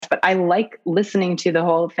but I like listening to the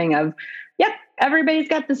whole thing of, yep, everybody's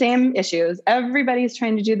got the same issues. Everybody's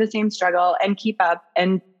trying to do the same struggle and keep up,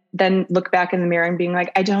 and then look back in the mirror and being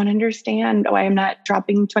like, I don't understand why I'm not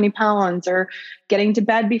dropping 20 pounds or getting to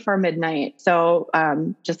bed before midnight. So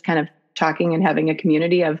just kind of talking and having a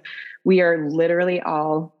community of, we are literally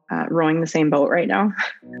all rowing the same boat right now.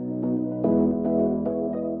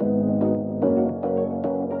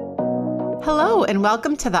 Hello, and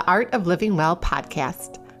welcome to the Art of Living Well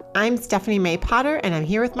podcast. I'm Stephanie May Potter, and I'm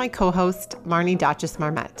here with my co-host, Marnie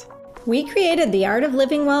Dotches-Marmette. We created the Art of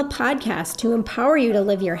Living Well podcast to empower you to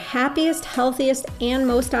live your happiest, healthiest, and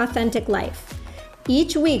most authentic life.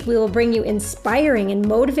 Each week, we will bring you inspiring and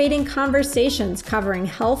motivating conversations covering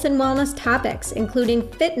health and wellness topics, including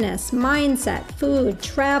fitness, mindset, food,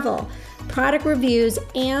 travel, product reviews,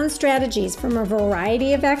 and strategies from a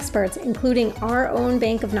variety of experts, including our own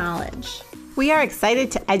bank of knowledge. We are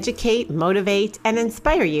excited to educate, motivate, and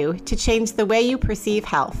inspire you to change the way you perceive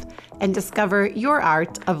health and discover your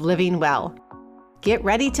art of living well. Get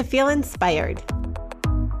ready to feel inspired.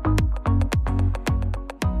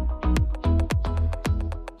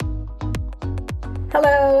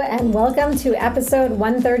 Hello, and welcome to episode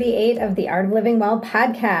 138 of the Art of Living Well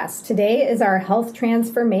podcast. Today is our health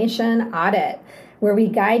transformation audit, where we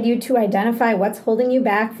guide you to identify what's holding you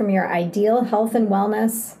back from your ideal health and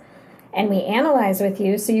wellness. And we analyze with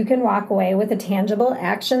you so you can walk away with a tangible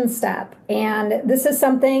action step. And this is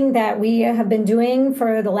something that we have been doing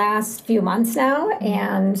for the last few months now,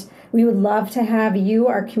 and we would love to have you,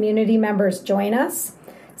 our community members, join us.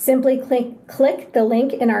 Simply click the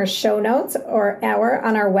link in our show notes or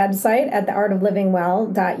on our website at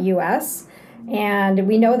theartoflivingwell.us. And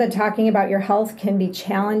we know that talking about your health can be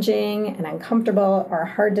challenging and uncomfortable or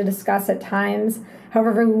hard to discuss at times.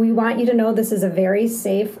 However, we want you to know this is a very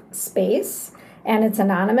safe space, and it's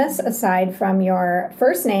anonymous aside from your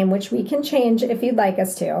first name, which we can change if you'd like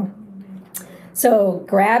us to. So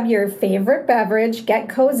grab your favorite beverage, get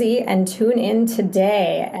cozy, and tune in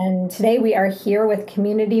today. And today we are here with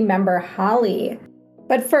community member Holly.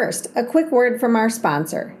 But first, a quick word from our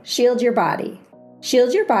sponsor, Shield Your Body.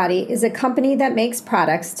 Shield Your Body is a company that makes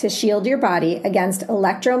products to shield your body against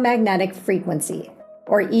electromagnetic frequency,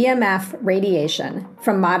 or EMF radiation,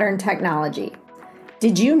 from modern technology.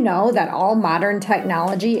 Did you know that all modern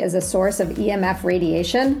technology is a source of EMF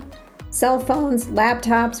radiation? Cell phones,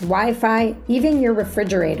 laptops, Wi-Fi, even your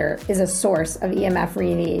refrigerator is a source of EMF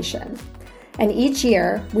radiation. And each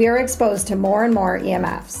year, we are exposed to more and more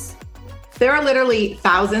EMFs. There are literally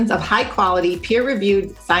thousands of high-quality,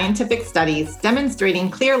 peer-reviewed scientific studies demonstrating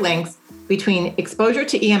clear links between exposure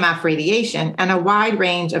to EMF radiation and a wide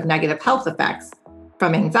range of negative health effects,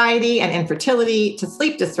 from anxiety and infertility to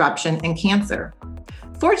sleep disruption and cancer.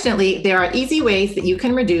 Fortunately, there are easy ways that you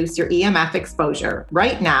can reduce your EMF exposure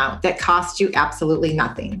right now that cost you absolutely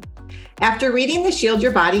nothing. After reading the Shield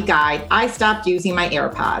Your Body guide, I stopped using my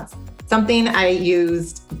AirPods, something I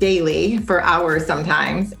used daily for hours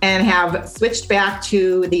sometimes, and have switched back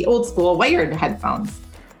to the old school wired headphones.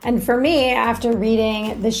 And for me, after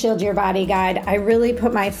reading the Shield Your Body guide, I really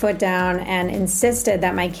put my foot down and insisted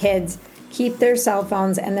that my kids keep their cell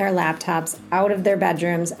phones and their laptops out of their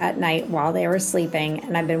bedrooms at night while they were sleeping.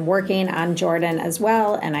 And I've been working on Jordan as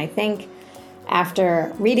well. And I think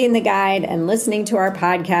after reading the guide and listening to our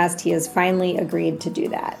podcast, he has finally agreed to do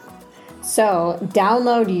that. So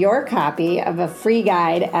download your copy of a free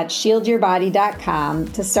guide at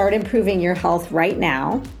shieldyourbody.com to start improving your health right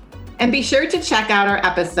now. And be sure to check out our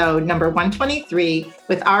episode number 123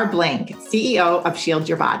 with our Blank, CEO of Shield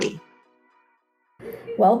Your Body.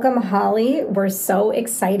 Welcome, Holly. We're so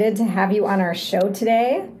excited to have you on our show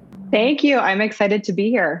today. Thank you. I'm excited to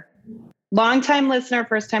be here. Long-time listener,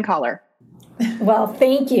 first-time caller. Well,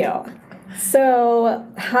 thank you. So,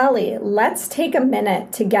 Holly, let's take a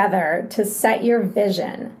minute together to set your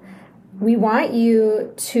vision. We want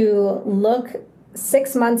you to look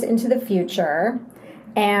 6 months into the future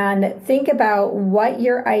and think about what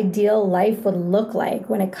your ideal life would look like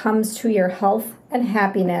when it comes to your health and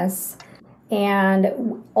happiness,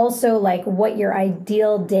 and also like what your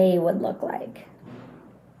ideal day would look like.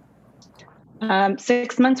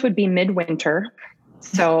 6 months would be midwinter.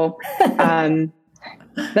 So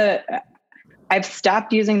I've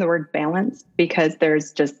stopped using the word balance because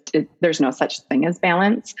there's no such thing as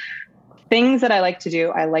balance. Things that I like to do,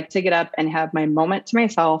 I like to get up and have my moment to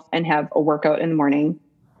myself and have a workout in the morning.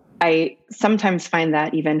 I sometimes find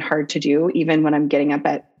that even hard to do, even when I'm getting up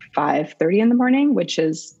at 5:30 in the morning, which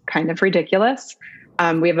is kind of ridiculous.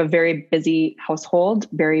 We have a very busy household,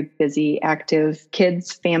 very busy, active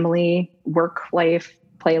kids, family, work life,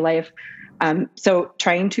 play life. So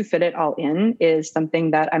trying to fit it all in is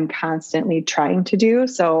something that I'm constantly trying to do.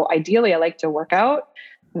 So ideally, I like to work out,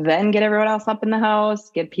 then get everyone else up in the house,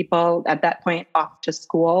 get people at that point off to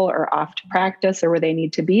school or off to practice or where they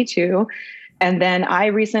need to be to. And then I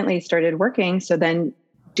recently started working. So then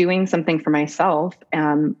doing something for myself,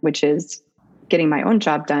 which is getting my own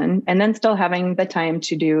job done, and then still having the time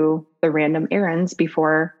to do the random errands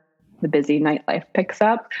before the busy nightlife picks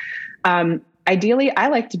up. Ideally, I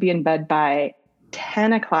like to be in bed by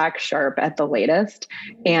 10 o'clock sharp at the latest.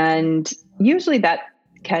 And usually that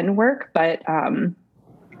can work, but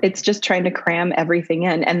it's just trying to cram everything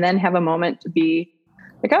in and then have a moment to be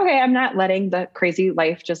like, okay, I'm not letting the crazy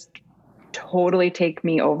life just totally take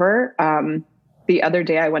me over. The other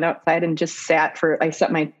day I went outside and just I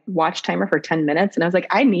set my watch timer for 10 minutes and I was like,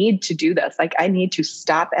 I need to do this. Like I need to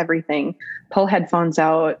stop everything, pull headphones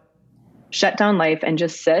out, shut down life and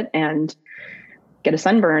just sit and get a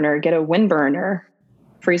sunburn or get a windburn or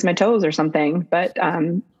freeze my toes or something. But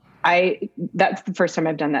that's the first time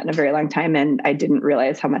I've done that in a very long time. And I didn't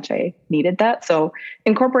realize how much I needed that. So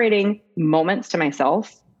incorporating moments to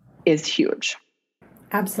myself is huge.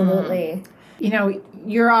 Absolutely.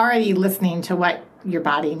 You're already listening to what your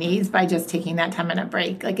body needs by just taking that 10-minute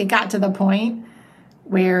break. Like it got to the point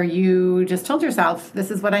where you just told yourself,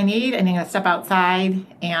 this is what I need. And I'm going to step outside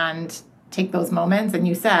and take those moments. And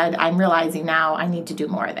you said, I'm realizing now I need to do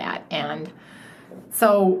more of that. And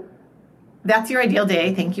so that's your ideal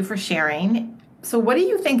day. Thank you for sharing. So what do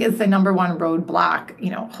you think is the number one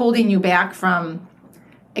roadblock, holding you back from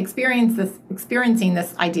experiencing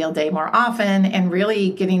this ideal day more often and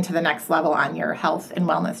really getting to the next level on your health and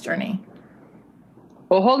wellness journey?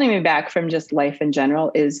 Well, holding me back from just life in general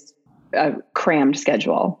is a crammed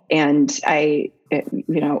schedule. And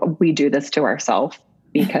we do this to ourselves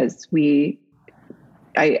because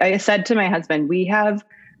I said to my husband, we have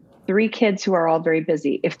 3 kids who are all very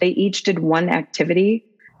busy. If they each did one activity,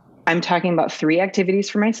 I'm talking about 3 activities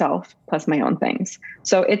for myself plus my own things.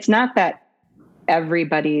 So it's not that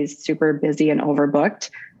everybody's super busy and overbooked.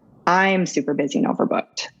 I'm super busy and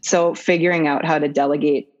overbooked. So figuring out how to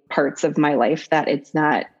delegate parts of my life that it's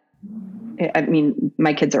not,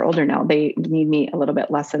 my kids are older now. They need me a little bit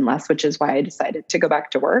less and less, which is why I decided to go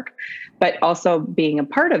back to work, but also being a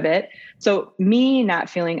part of it. So me not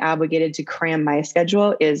feeling obligated to cram my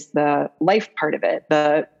schedule is the life part of it.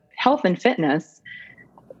 The health and fitness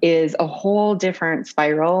is a whole different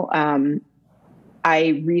spiral.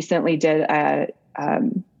 I recently did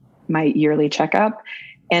my yearly checkup,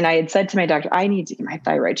 and I had said to my doctor, I need to get my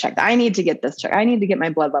thyroid checked. I need to get this checked. I need to get my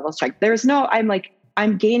blood levels checked.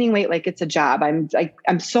 I'm gaining weight like it's a job.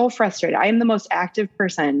 I'm so frustrated. I am the most active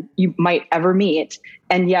person you might ever meet,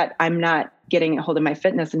 and yet I'm not getting a hold of my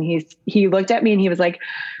fitness. And he looked at me and he was like,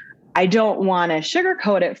 I don't want to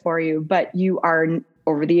sugarcoat it for you, but you are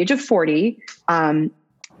over the age of 40.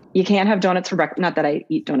 You can't have donuts for breakfast. Not that I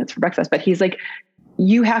eat donuts for breakfast, but he's like,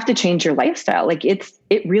 you have to change your lifestyle. Like it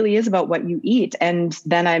really is about what you eat. And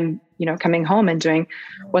then I'm, coming home and doing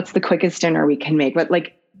what's the quickest dinner we can make, but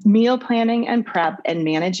like meal planning and prep and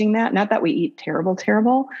managing that. Not that we eat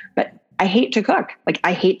terrible, but I hate to cook. Like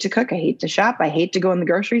I hate to cook. I hate to shop. I hate to go in the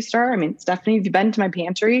grocery store. I mean, Stephanie, if you've been to my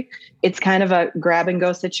pantry, it's kind of a grab and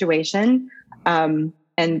go situation. And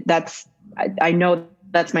I know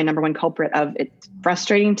that's my number one culprit of it's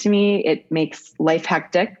frustrating to me. It makes life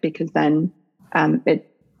hectic because then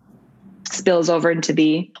it spills over into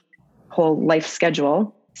the whole life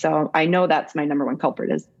schedule. So I know that's my number one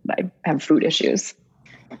culprit is I have food issues.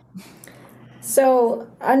 So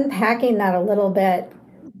unpacking that a little bit,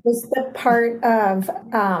 was the part of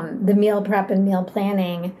the meal prep and meal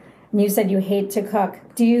planning, and you said you hate to cook.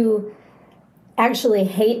 Do you actually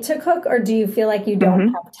hate to cook, or do you feel like you don't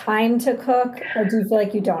have time to cook, or do you feel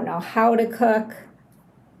like you don't know how to cook?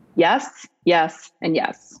 Yes, and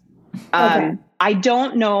yes. Okay. I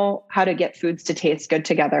don't know how to get foods to taste good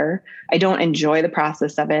together. I don't enjoy the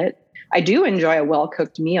process of it. I do enjoy a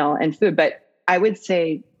well-cooked meal and food, but I would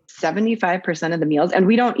say 75% of the meals, and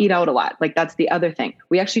we don't eat out a lot. Like that's the other thing.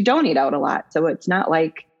 We actually don't eat out a lot. So it's not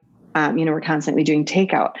like, we're constantly doing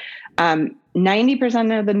takeout.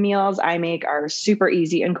 90% of the meals I make are super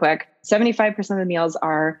easy and quick. 75% of the meals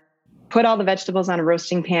are put all the vegetables on a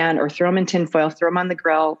roasting pan or throw them in tin foil, throw them on the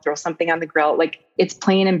grill, throw something on the grill. Like it's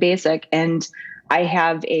plain and basic. And I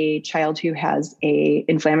have a child who has a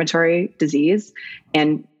inflammatory disease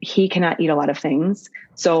and he cannot eat a lot of things.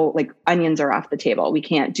 So like onions are off the table. We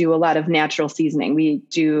can't do a lot of natural seasoning. We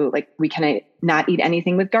cannot eat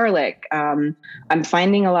anything with garlic. I'm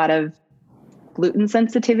finding a lot of gluten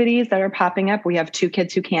sensitivities that are popping up. We have 2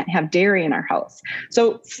 kids who can't have dairy in our house.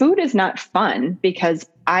 So food is not fun because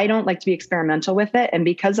I don't like to be experimental with it. And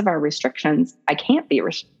because of our restrictions, I can't be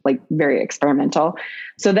very experimental.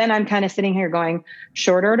 So then I'm kind of sitting here going,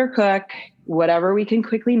 short order cook, whatever we can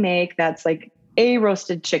quickly make. That's like a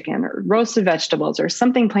roasted chicken or roasted vegetables or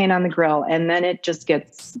something plain on the grill. And then it just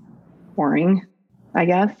gets boring, I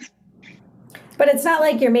guess. But it's not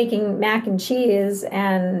like you're making mac and cheese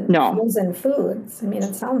and No. frozen foods. I mean,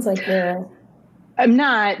 it sounds like you're... I'm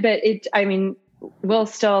not, but we'll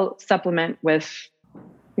still supplement with,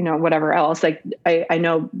 whatever else. Like I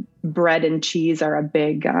know bread and cheese are a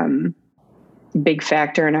big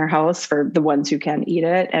factor in our house for the ones who can eat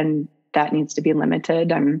it. And that needs to be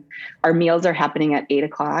limited. Our meals are happening at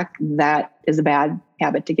 8:00. That is a bad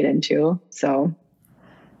habit to get into. So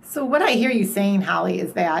what I hear you saying, Holly,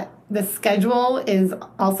 is that the schedule is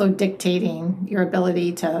also dictating your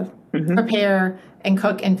ability to prepare and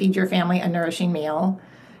cook and feed your family a nourishing meal.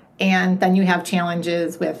 And then you have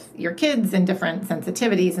challenges with your kids and different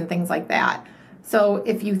sensitivities and things like that. So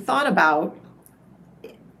if you thought about,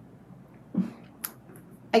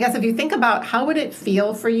 I guess if you think about how would it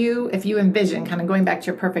feel for you if you envision kind of going back to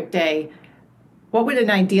your perfect day, what would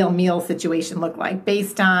an ideal meal situation look like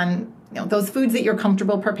based on those foods that you're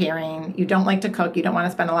comfortable preparing? You don't like to cook. You don't want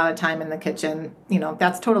to spend a lot of time in the kitchen.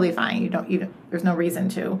 That's totally fine. There's no reason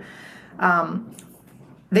to.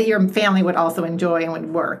 That your family would also enjoy and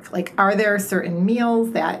would work. Like, are there certain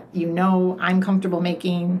meals that I'm comfortable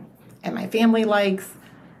making and my family likes?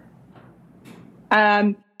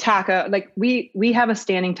 Taco, like we have a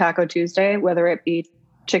standing Taco Tuesday, whether it be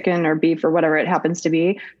chicken or beef or whatever it happens to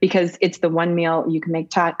be, because it's the one meal you can make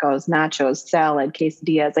tacos, nachos, salad,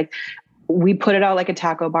 quesadillas. Like we put it out like a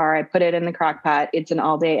taco bar. I put it in the crock pot. It's an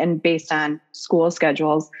all day. And based on school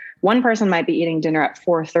schedules, one person might be eating dinner at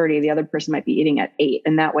 4:30. The other person might be eating at 8.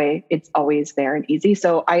 And that way it's always there and easy.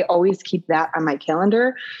 So I always keep that on my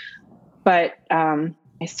calendar. But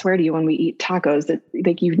I swear to you, when we eat tacos, that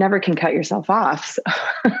like you never can cut yourself off.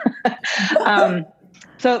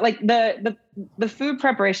 So like the food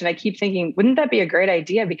preparation, I keep thinking, wouldn't that be a great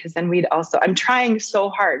idea? Because then I'm trying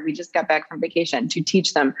so hard. We just got back from vacation to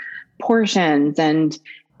teach them portions and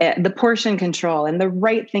the portion control and the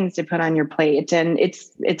right things to put on your plate. And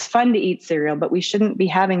it's fun to eat cereal, but we shouldn't be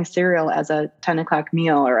having cereal as a 10 o'clock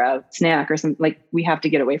meal or a snack or something. Like we have to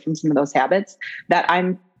get away from some of those habits that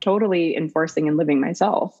I'm totally enforcing and living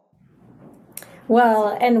myself.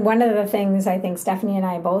 Well, and one of the things I think Stephanie and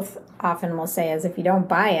I both often will say is if you don't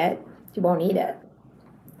buy it, you won't eat it.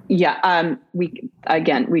 Yeah.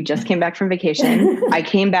 We just came back from vacation. I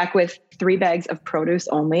came back with 3 bags of produce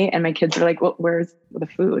only. And my kids are like, well, where's the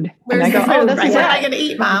food? Where's and I go, the food? this is what it. am I going to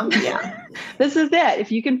eat, Mom? Yeah. This is it.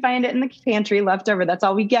 If you can find it in the pantry left over, that's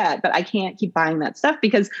all we get. But I can't keep buying that stuff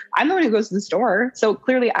because I'm the one who goes to the store. So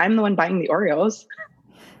clearly I'm the one buying the Oreos.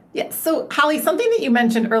 Yeah. So Holly, something that you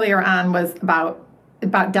mentioned earlier on was about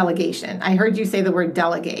delegation. I heard you say the word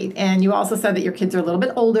delegate, and you also said that your kids are a little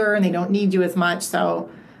bit older and they don't need you as much. So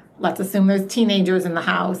let's assume there's teenagers in the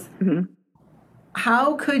house. Mm-hmm.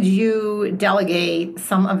 How could you delegate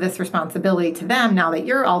some of this responsibility to them now that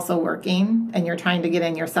you're also working and you're trying to get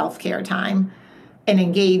in your self-care time and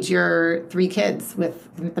engage your 3 kids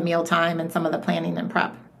with the mealtime and some of the planning and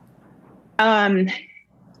prep?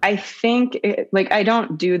 I think I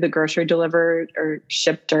don't do the grocery delivered or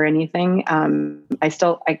shipped or anything.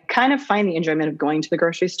 I kind of find the enjoyment of going to the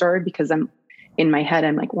grocery store because in my head,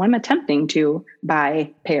 I'm like, well, I'm attempting to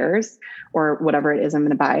buy pears or whatever it is I'm going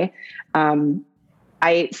to buy.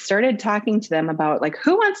 I started talking to them about like,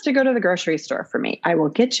 who wants to go to the grocery store for me? I will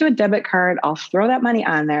get you a debit card. I'll throw that money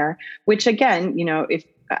on there, which again, if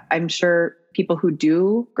I'm sure people who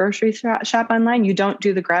do grocery shop online, you don't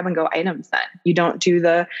do the grab and go items then. You don't do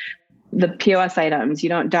the POS items. You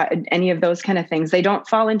don't do any of those kind of things. They don't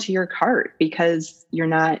fall into your cart because you're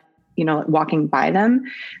not, walking by them.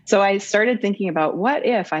 So I started thinking about what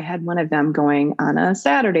if I had one of them going on a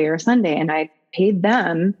Saturday or Sunday and I paid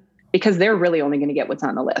them because they're really only going to get what's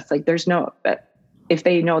on the list. Like if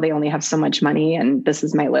they know they only have so much money and this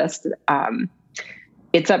is my list,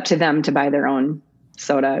 it's up to them to buy their own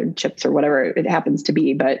soda, chips, or whatever it happens to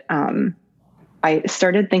be. But I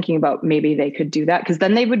started thinking about maybe they could do that because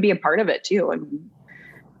then they would be a part of it too.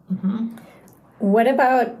 Mm-hmm. What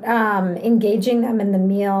about engaging them in the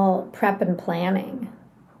meal prep and planning?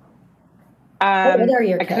 What are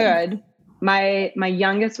your kids? I could. My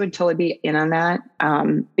youngest would totally be in on that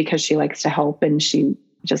because she likes to help and she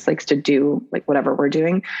just likes to do like whatever we're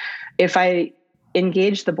doing. If I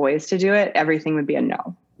engage the boys to do it, everything would be a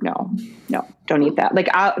no, don't eat that. Like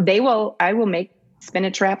I will make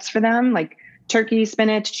spinach wraps for them, like turkey,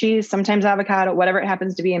 spinach, cheese, sometimes avocado, whatever it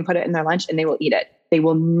happens to be, and put it in their lunch, and they will eat it. They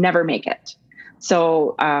will never make it.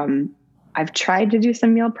 So I've tried to do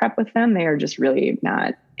some meal prep with them. They are just really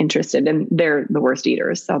not interested, and they're the worst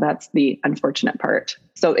eaters. So that's the unfortunate part.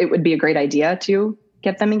 So it would be a great idea to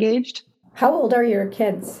get them engaged. How old are your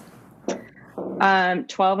kids?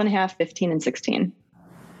 12 and a half, 15, and 16.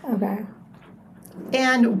 Okay.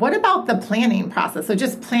 And what about the planning process? So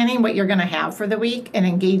just planning what you're going to have for the week and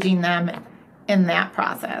engaging them in that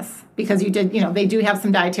process, because you did, they do have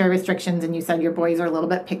some dietary restrictions, and you said your boys are a little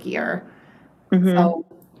bit pickier. Mm-hmm. So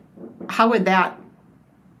how would that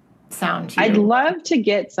sound to you? I'd love to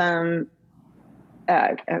get some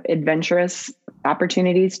adventurous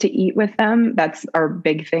opportunities to eat with them. That's our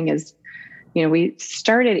big thing is, we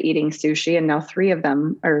started eating sushi, and now three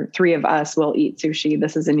of us will eat sushi.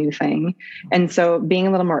 This is a new thing. And so being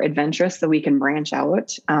a little more adventurous so we can branch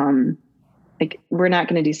out. Like, we're not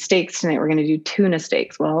going to do steaks tonight. We're going to do tuna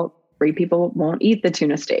steaks. Well, 3 people won't eat the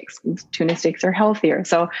tuna steaks. Tuna steaks are healthier.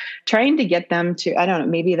 So trying to get them to, I don't know,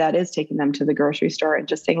 maybe that is taking them to the grocery store and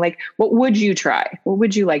just saying, like, what would you try? What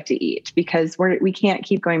would you like to eat? Because we can't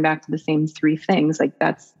keep going back to the same 3 things. Like,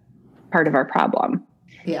 that's part of our problem.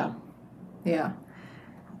 Yeah. Yeah.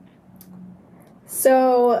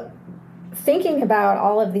 So thinking about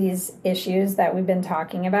all of these issues that we've been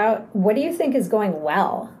talking about, what do you think is going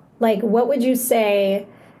well? Like, what would you say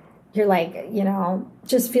you're like,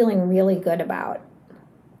 just feeling really good about?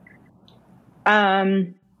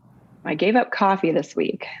 I gave up coffee this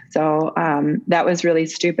week. So that was really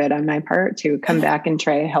stupid on my part to come back and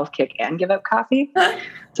try a health kick and give up coffee.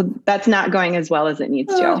 So that's not going as well as it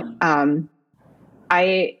needs to.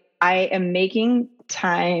 I am making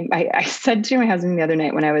time. I said to my husband the other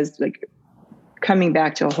night when I was like coming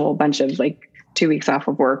back to a whole bunch of like 2 weeks off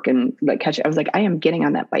of work and like I was like, I am getting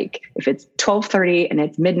on that bike. If it's 12:30 and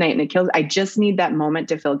it's midnight and it kills, I just need that moment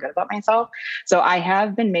to feel good about myself. So I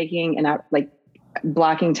have been making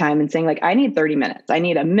blocking time and saying, like, I need 30 minutes. I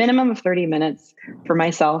need a minimum of 30 minutes for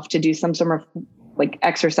myself to do some sort of like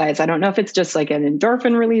exercise. I don't know if it's just like an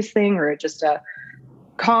endorphin release thing or just a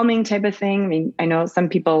calming type of thing. I mean, I know some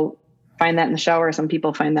people find that in the shower. Some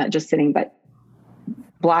people find that just sitting, but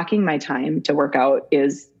blocking my time to work out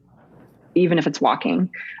is, even if it's walking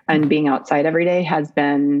and being outside every day, has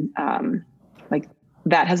been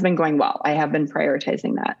that has been going well. I have been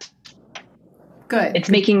prioritizing that. Good. It's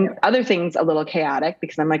making other things a little chaotic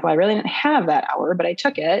because I'm like, well, I really didn't have that hour, but I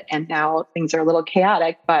took it. And now things are a little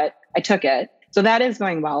chaotic, but I took it. So that is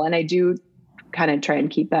going well. And I do kind of try and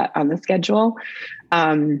keep that on the schedule.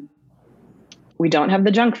 We don't have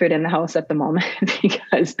the junk food in the house at the moment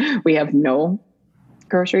because we have no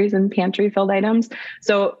groceries and pantry filled items.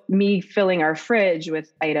 So me filling our fridge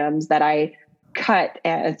with items that I cut,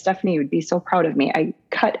 and Stephanie would be so proud of me. I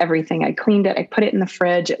cut everything. I cleaned it. I put it in the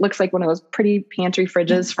fridge. It looks like one of those pretty pantry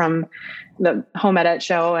fridges from the Home Edit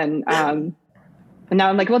show. And now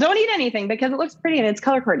I'm like, well, don't eat anything because it looks pretty and it's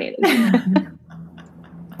color coordinated.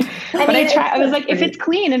 I was like, if it's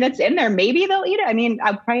clean and it's in there, maybe they'll eat it. I mean,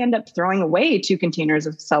 I'll probably end up throwing away 2 containers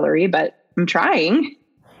of celery, but I'm trying.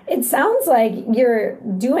 It sounds like you're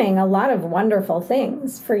doing a lot of wonderful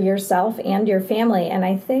things for yourself and your family. And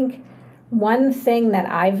I think one thing that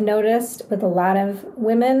I've noticed with a lot of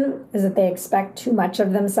women is that they expect too much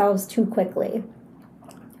of themselves too quickly.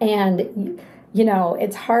 And,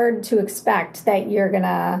 it's hard to expect that you're going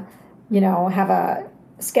to, have a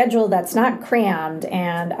schedule that's not crammed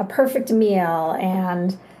and a perfect meal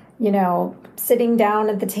and, sitting down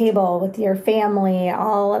at the table with your family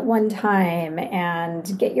all at one time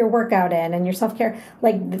and get your workout in and your self-care.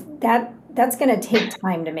 Like that's going to take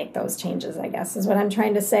time to make those changes, I guess, is what I'm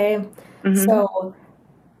trying to say. Mm-hmm. So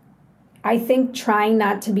I think trying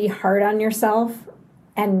not to be hard on yourself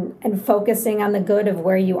and focusing on the good of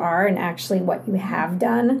where you are and actually what you have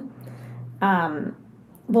done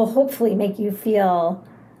will hopefully make you feel,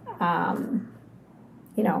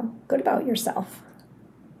 good about yourself.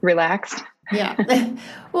 Relaxed. Yeah.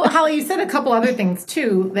 Well, Holly, you said a couple other things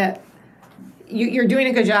too, that you're doing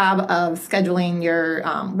a good job of scheduling your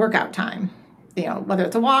workout time, whether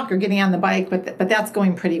it's a walk or getting on the bike, but that's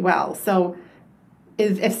going pretty well. So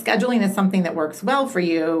if scheduling is something that works well for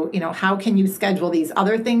you, how can you schedule these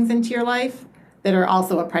other things into your life that are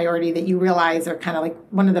also a priority that you realize are kind of like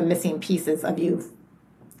one of the missing pieces of you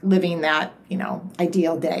living that,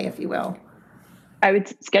 ideal day, if you will?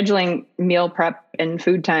 Scheduling meal prep and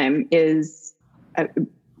food time is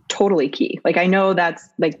totally key. Like, I know that's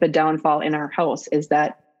like the downfall in our house is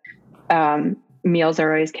that meals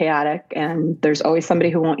are always chaotic and there's always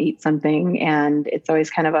somebody who won't eat something. And it's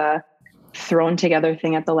always kind of thrown together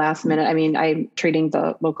thing at the last minute. I mean, I'm treating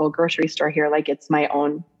the local grocery store here like it's my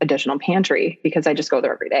own additional pantry because I just go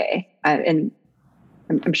there every day. And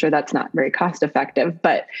I'm sure that's not very cost effective,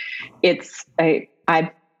 but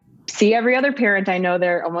I see every other parent I know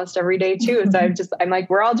there almost every day too. So I'm like,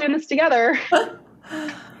 we're all doing this together.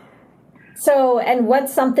 So, and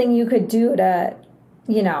what's something you could do to,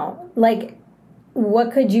 like,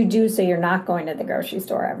 what could you do so you're not going to the grocery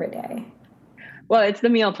store every day? Well, it's the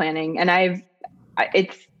meal planning. And I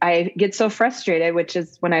get so frustrated, which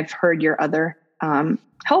is when I've heard your other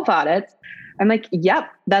health audits. I'm like, yep,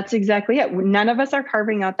 that's exactly it. None of us are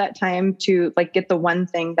carving out that time to like get the one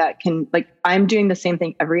thing that can, like, I'm doing the same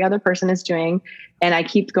thing every other person is doing. And I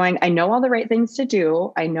keep going, I know all the right things to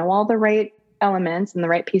do. I know all the right elements and the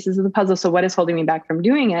right pieces of the puzzle. So what is holding me back from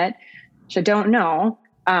doing it? Which I don't know.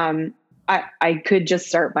 I could just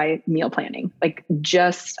start by meal planning. Like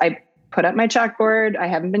I put up my chalkboard. I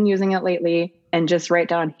haven't been using it lately and just write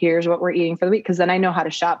down, here's what we're eating for the week. Cause then I know how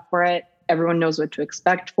to shop for it. Everyone knows what to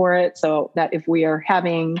expect for it. So that if we are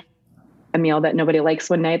having a meal that nobody likes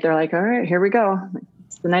one night, they're like, all right, here we go.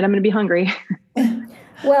 It's the night I'm going to be hungry.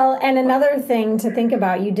 Well, and another thing to think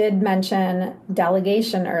about, you did mention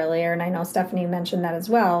delegation earlier, and I know Stephanie mentioned that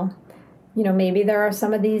as well. Maybe there are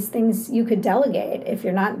some of these things you could delegate. If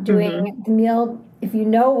you're not doing the meal, if you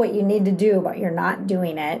know what you need to do, but you're not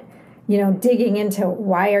doing it, digging into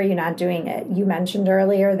why are you not doing it? You mentioned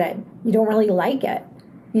earlier that you don't really like it.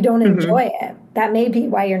 You don't enjoy it. That may be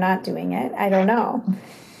why you're not doing it. I don't know.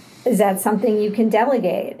 Is that something you can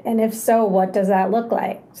delegate? And if so, what does that look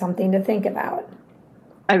like? Something to think about.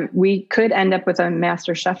 We could end up with a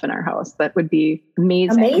master chef in our house. That would be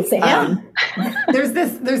amazing. Amazing. Yeah. There's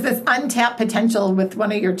this untapped potential with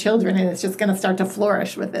one of your children, and it's just going to start to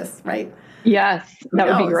flourish with this, right? Yes, that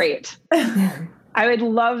would be great. I would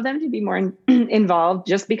love them to be more involved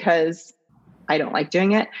just because I don't like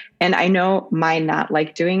doing it. And I know my not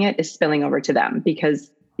like doing it is spilling over to them because,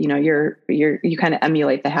 you kind of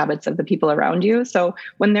emulate the habits of the people around you. So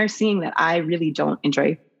when they're seeing that I really don't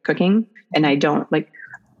enjoy cooking and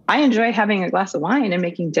I enjoy having a glass of wine and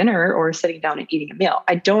making dinner or sitting down and eating a meal.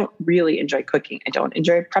 I don't really enjoy cooking. I don't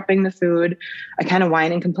enjoy prepping the food. I kind of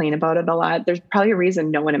whine and complain about it a lot. There's probably a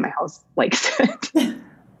reason no one in my house likes it.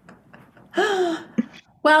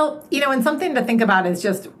 Well, and something to think about is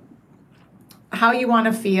just how you want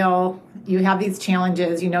to feel. You have these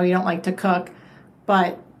challenges, you don't like to cook,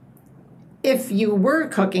 but if you were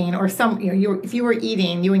cooking or if you were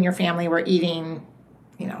eating, you and your family were eating,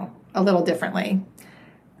 a little differently,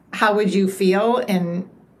 how would you feel? And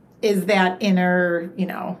is that inner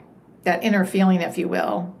feeling, if you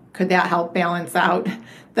will, could that help balance out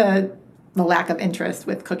the lack of interest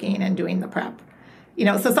with cooking and doing the prep?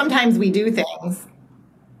 So sometimes we do things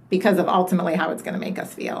because of ultimately how it's going to make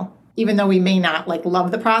us feel, even though we may not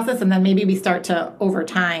love the process. And then maybe we start to, over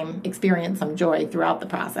time, experience some joy throughout the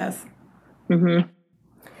process. Mm-hmm.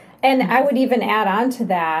 And I would even add on to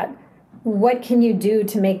that, what can you do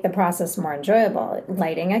to make the process more enjoyable?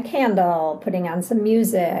 Lighting a candle, putting on some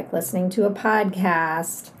music, listening to a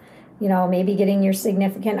podcast, maybe getting your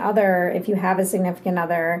significant other, if you have a significant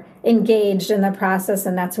other, engaged in the process.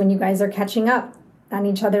 And that's when you guys are catching up on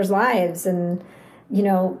each other's lives. And,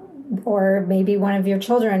 or maybe one of your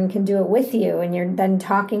children can do it with you and you're then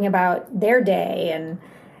talking about their day and,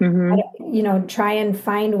 try and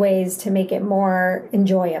find ways to make it more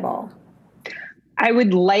enjoyable. I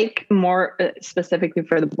would like more specifically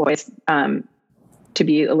for the boys to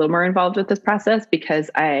be a little more involved with this process because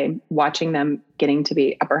I'm watching them getting to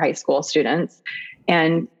be upper high school students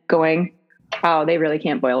and going, oh, they really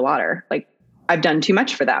can't boil water. I've done too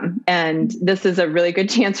much for them. And this is a really good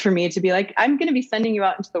chance for me to be like, I'm going to be sending you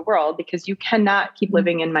out into the world because you cannot keep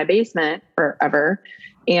living in my basement forever.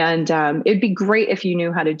 And it'd be great if you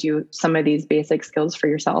knew how to do some of these basic skills for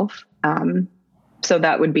yourself. So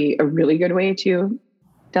that would be a really good way to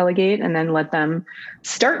delegate and then let them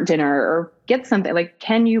start dinner or get something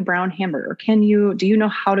can you brown hamburger? Do you know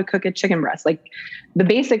how to cook a chicken breast? The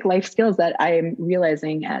basic life skills that I'm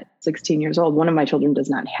realizing at 16 years old, one of my children does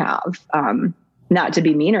not have, not to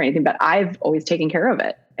be mean or anything, but I've always taken care of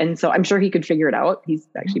it. And so I'm sure he could figure it out. He's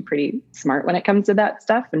actually pretty smart when it comes to that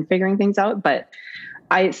stuff and figuring things out. But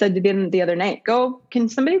I said to them the other night, can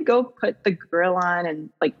somebody go put the grill on and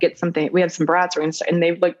get something? We have some brats. And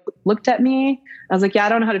they looked at me. I was like, yeah, I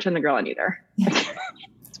don't know how to turn the grill on either.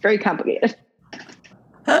 It's very complicated.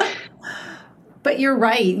 But you're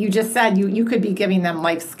right. You just said you could be giving them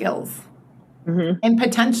life skills and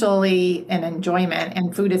potentially an enjoyment.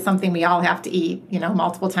 And food is something we all have to eat,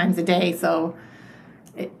 multiple times a day. So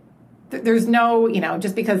there's no,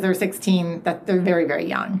 just because they're 16, that they're very, very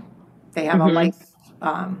young. They have a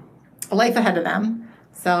life ahead of them.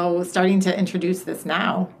 So starting to introduce this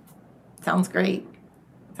now sounds great.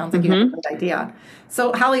 Sounds like you have a good idea.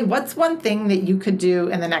 So Holly, what's one thing that you could do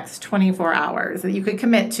in the next 24 hours that you could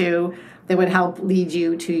commit to that would help lead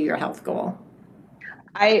you to your health goal?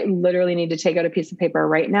 I literally need to take out a piece of paper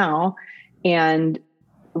right now and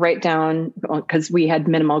write down, because we had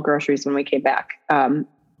minimal groceries when we came back.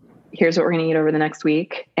 Here's what we're going to eat over the next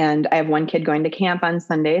week. And I have one kid going to camp on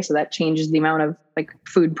Sunday, so that changes the amount of like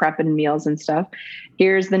food prep and meals and stuff.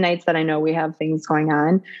 Here's the nights that I know we have things going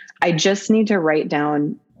on. I just need to write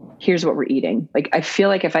down, here's what we're eating. Like, I feel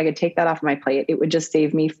like if I could take that off my plate, it would just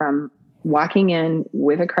save me from walking in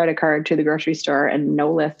with a credit card to the grocery store and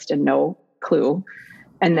no list and no clue,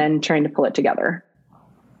 and then trying to pull it together.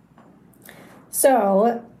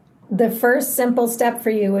 So the first simple step for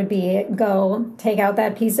you would be go take out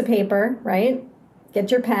that piece of paper, right?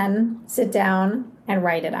 Get your pen, sit down, and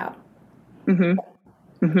write it out.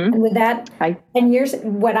 And with that,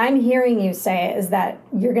 what I'm hearing you say is that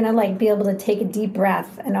you're going to like be able to take a deep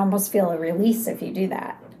breath and almost feel a release if you do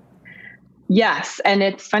that. Yes. And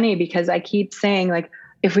it's funny because I keep saying, like,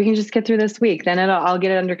 if we can just get through this week, then I'll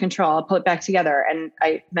get it under control. I'll pull it back together. And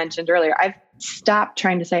I mentioned earlier, I've stopped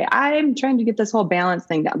trying to say, I'm trying to get this whole balance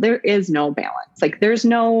thing down. There is no balance. Like, there's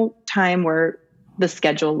no time where the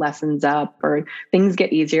schedule lessens up or things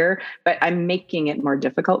get easier, but I'm making it more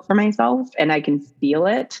difficult for myself and I can feel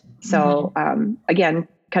it. So again,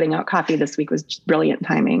 cutting out coffee this week was just brilliant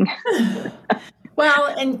timing.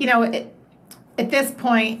 Well, and at this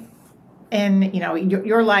point in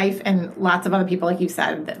your life and lots of other people, like you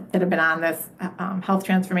said, that have been on this health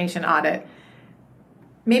transformation audit,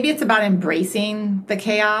 maybe it's about embracing the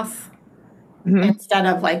chaos instead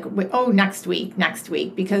of like, next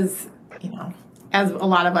week, because as a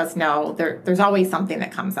lot of us know, there's always something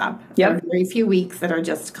that comes up. Yep. There are very few weeks that are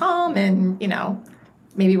just calm, and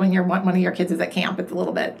maybe when one of your kids is at camp, it's a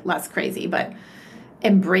little bit less crazy. But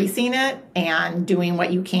embracing it and doing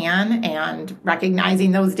what you can, and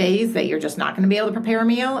recognizing those days that you're just not going to be able to prepare a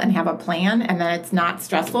meal and have a plan, and then it's not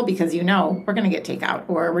stressful because we're going to get takeout,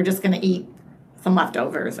 or we're just going to eat some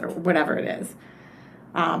leftovers, or whatever it is.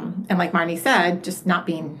 And like Marnie said, just not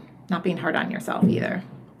being hard on yourself either,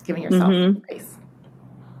 giving yourself grace.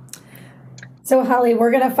 So, Holly,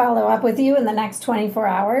 we're going to follow up with you in the next 24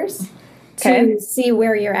 hours to see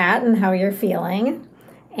where you're at and how you're feeling.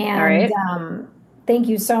 And all right. Thank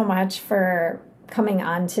you so much for coming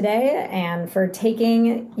on today and for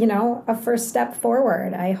taking, a first step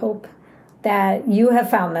forward. I hope that you have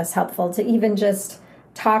found this helpful to even just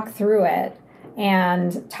talk through it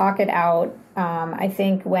and talk it out. I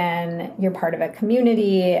think when you're part of a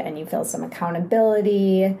community and you feel some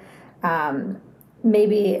accountability,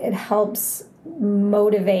 maybe it helps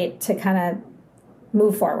motivate to kind of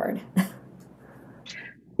move forward.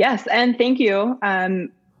 Yes. And thank you.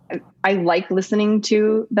 I like listening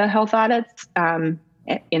to the health audits, in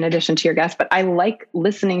addition to your guests, but I like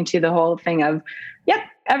listening to the whole thing of, yep,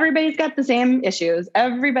 everybody's got the same issues.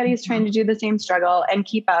 Everybody's trying to do the same struggle and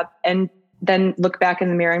keep up, and then look back in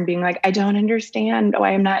the mirror and being like, I don't understand why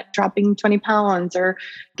I'm not dropping 20 pounds or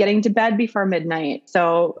getting to bed before midnight.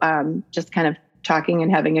 So just kind of talking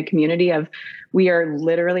and having a community of, we are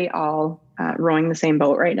literally all rowing the same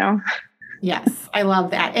boat right now. Yes, I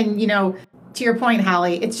love that. And, to your point,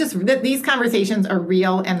 Holly, it's just that these conversations are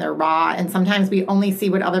real and they're raw. And sometimes we only see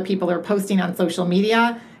what other people are posting on social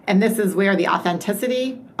media. And this is where the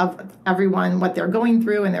authenticity of everyone, what they're going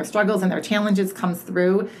through and their struggles and their challenges comes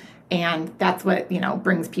through. And that's what,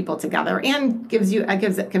 brings people together and gives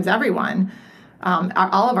everyone,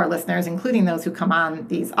 all of our listeners, including those who come on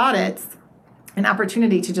these audits, an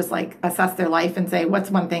opportunity to just like assess their life and say,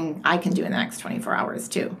 what's one thing I can do in the next 24 hours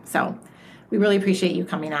too? So we really appreciate you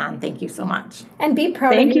coming on. Thank you so much. And be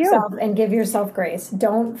proud of yourself and give yourself grace.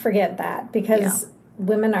 Don't forget that, because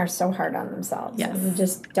women are so hard on themselves. Yes. You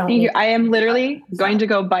just don't. I am literally going to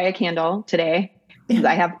go buy a candle today because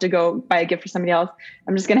I have to go buy a gift for somebody else.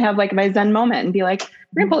 I'm just going to have like my Zen moment and be like,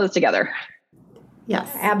 we're going to pull this together. Yes,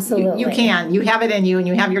 absolutely. You can. You have it in you, and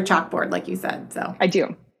you have your chalkboard, like you said. So I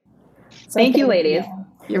do. So thank you, ladies.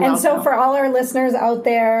 You're welcome. So for all our listeners out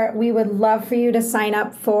there, we would love for you to sign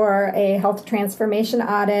up for a health transformation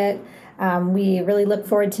audit. We really look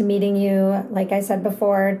forward to meeting you. Like I said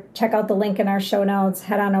before, check out the link in our show notes.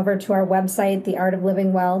 Head on over to our website,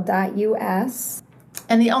 theartoflivingwell.us.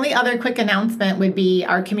 And the only other quick announcement would be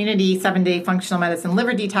our community 7-day functional medicine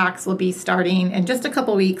liver detox will be starting in just a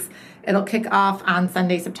couple weeks. It'll kick off on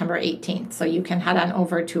Sunday, September 18th. So you can head on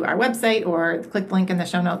over to our website or click the link in the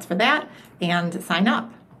show notes for that and sign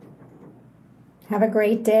up. Have a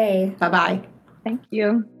great day. Bye-bye. Thank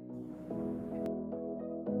you.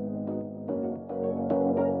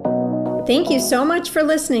 Thank you so much for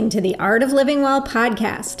listening to the Art of Living Well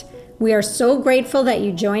podcast. We are so grateful that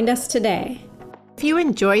you joined us today. If you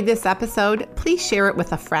enjoyed this episode, please share it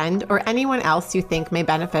with a friend or anyone else you think may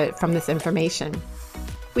benefit from this information.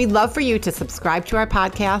 We'd love for you to subscribe to our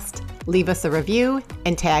podcast, leave us a review,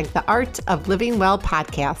 and tag the Art of Living Well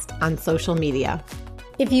podcast on social media.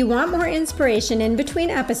 If you want more inspiration in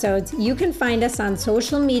between episodes, you can find us on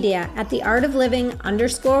social media at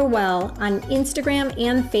theartofliving_well on Instagram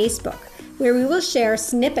and Facebook, where we will share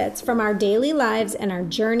snippets from our daily lives and our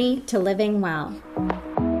journey to living well.